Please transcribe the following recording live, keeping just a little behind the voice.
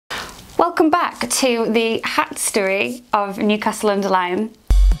Welcome back to the Hatstory of Newcastle-inspired.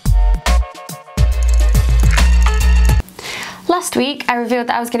 Last week I revealed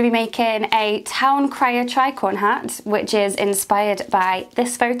that I was going to be making a town crier tricorn hat, which is inspired by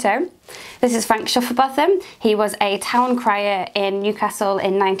this photo. This is Frank Shufflebotham. He was a town crier in Newcastle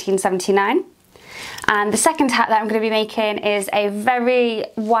in 1979. And the second hat that I'm going to be making is a very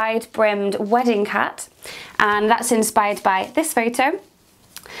wide brimmed wedding hat, and that's inspired by this photo,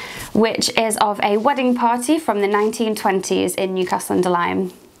 which is of a wedding party from the 1920s in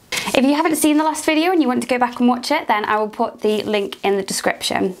Newcastle-inspired. If you haven't seen the last video and you want to go back and watch it, then I will put the link in the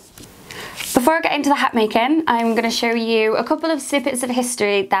description. Before I get into the hat making, I'm going to show you a couple of snippets of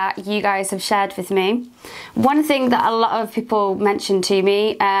history that you guys have shared with me. One thing that a lot of people mentioned to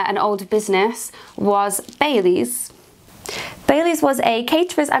me, an old business, was Bailey's. Bailey's was a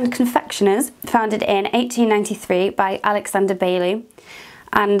caterers and confectioners founded in 1893 by Alexander Bailey,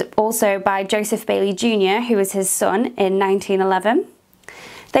 and also by Joseph Bailey Jr., who was his son, in 1911.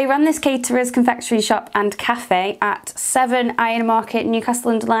 They ran this caterers, confectionery shop and cafe at 7 Iron Market,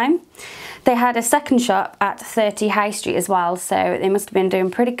 Newcastle-inspired. They had a second shop at 30 High Street as well, so they must have been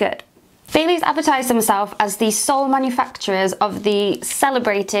doing pretty good. Bailey's advertised themselves as the sole manufacturers of the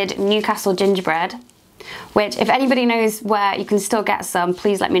celebrated Newcastle gingerbread, which, if anybody knows where you can still get some,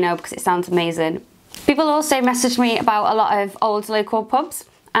 please let me know because it sounds amazing. People also messaged me about a lot of old local pubs,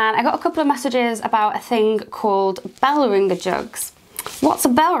 and I got a couple of messages about a thing called bell ringer jugs. What's a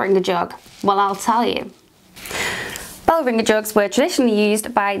bell ringer jug? Well, I'll tell you. Bell ringer jugs were traditionally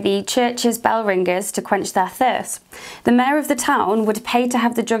used by the church's bell ringers to quench their thirst. The mayor of the town would pay to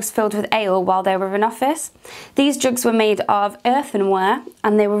have the jugs filled with ale while they were in office. These jugs were made of earthenware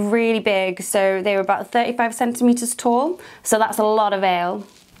and they were really big, so they were about 35 centimetres tall, so that's a lot of ale.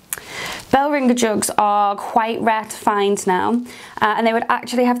 Bell ringer jugs are quite rare to find now, and they would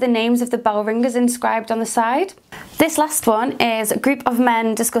actually have the names of the bell ringers inscribed on the side. This last one is a group of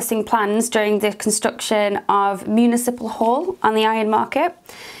men discussing plans during the construction of Municipal Hall on the Iron Market.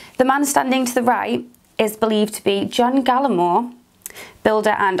 The man standing to the right is believed to be John Gallimore,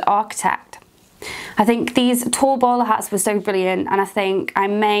 builder and architect. I think these tall bowler hats were so brilliant, and I think I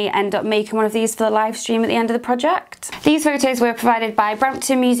may end up making one of these for the live stream at the end of the project. These photos were provided by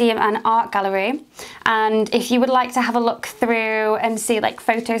Brampton Museum and Art Gallery, and if you would like to have a look through and see like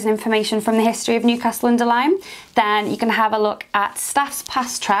photos and information from the history of Newcastle-inspired, then you can have a look at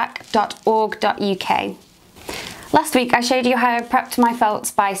staffspasttrack.org.uk. Last week I showed you how I prepped my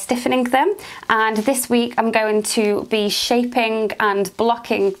felts by stiffening them, and this week I'm going to be shaping and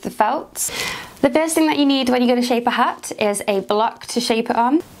blocking the felts. The first thing that you need when you're going to shape a hat is a block to shape it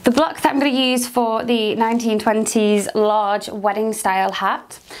on. The block that I'm going to use for the 1920s large wedding style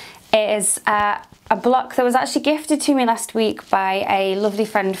hat is a block that was actually gifted to me last week by a lovely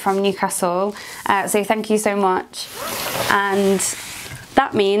friend from Newcastle, so thank you so much. And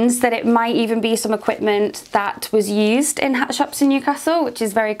that means that it might even be some equipment that was used in hat shops in Newcastle, which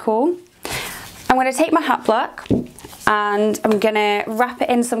is very cool. I'm going to take my hat block and I'm going to wrap it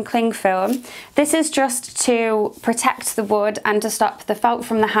in some cling film. This is just to protect the wood and to stop the felt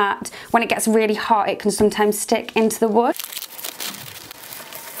from the hat. When it gets really hot, it can sometimes stick into the wood.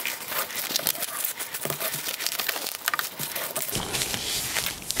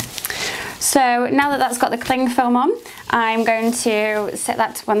 So now that that's got the cling film on, I'm going to set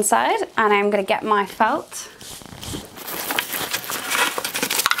that to one side and I'm going to get my felt.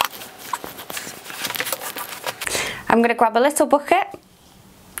 I'm going to grab a little bucket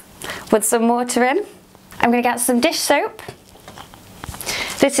with some water in. I'm going to get some dish soap.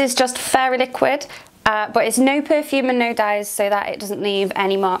 This is just fairy liquid, but it's no perfume and no dyes so that it doesn't leave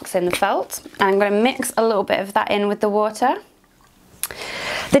any marks in the felt. And I'm going to mix a little bit of that in with the water.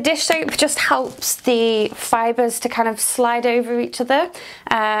 The dish soap just helps the fibres to kind of slide over each other,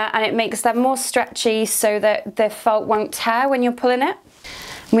 and it makes them more stretchy so that the felt won't tear when you're pulling it.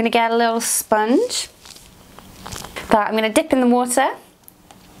 I'm going to get a little sponge that I'm going to dip in the water, and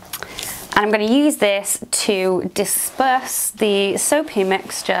I'm going to use this to disperse the soapy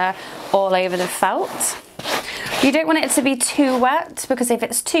mixture all over the felt. You don't want it to be too wet, because if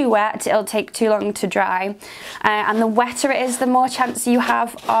it's too wet it'll take too long to dry, and the wetter it is the more chance you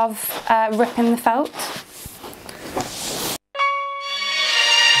have of ripping the felt.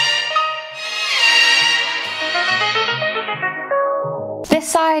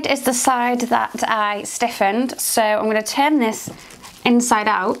 This side is the side that I stiffened, so I'm going to turn this inside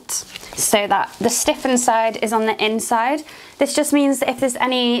out so that the stiffened side is on the inside. This just means that if there's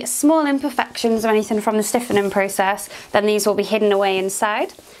any small imperfections or anything from the stiffening process, then these will be hidden away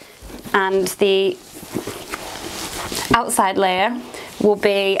inside, and the outside layer will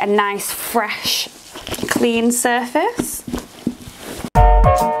be a nice, fresh, clean surface.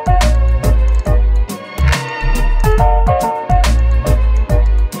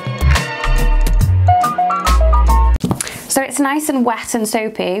 So it's nice and wet and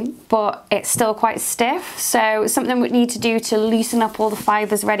soapy, but it's still quite stiff. So something we need to do to loosen up all the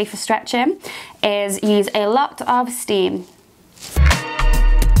fibres ready for stretching is use a lot of steam.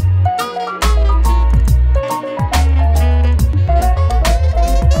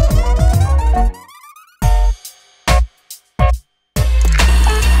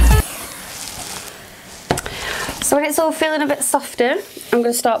 So when it's all feeling a bit softer, I'm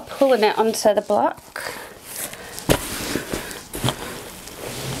going to start pulling it onto the block.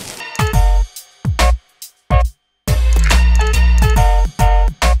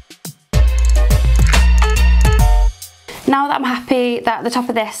 Now that I'm happy that the top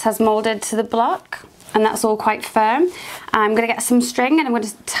of this has moulded to the block and that's all quite firm, I'm going to get some string and I'm going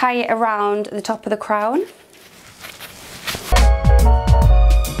to tie it around the top of the crown.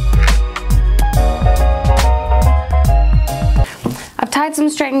 I've tied some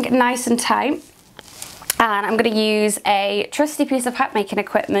string nice and tight, and I'm going to use a trusty piece of hat making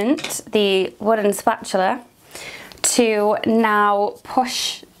equipment, the wooden spatula, to now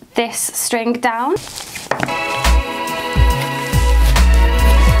push this string down.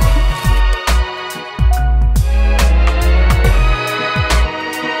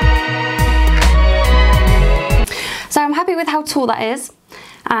 So I'm happy with how tall that is,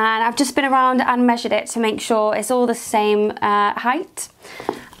 and I've just been around and measured it to make sure it's all the same height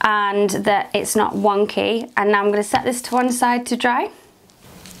and that it's not wonky. And now I'm going to set this to one side to dry.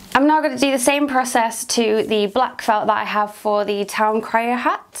 I'm now going to do the same process to the black felt that I have for the town crier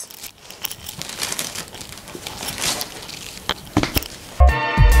hat.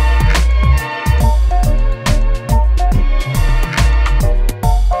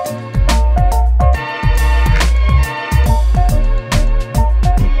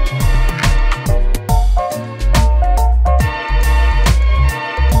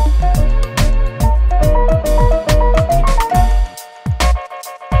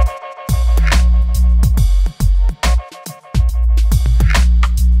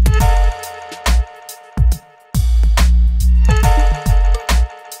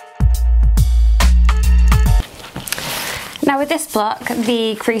 Now with this block,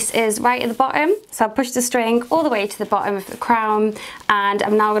 the crease is right at the bottom, so I'll push the string all the way to the bottom of the crown, and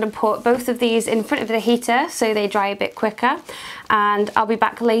I'm now going to put both of these in front of the heater so they dry a bit quicker, and I'll be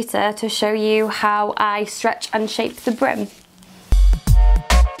back later to show you how I stretch and shape the brim.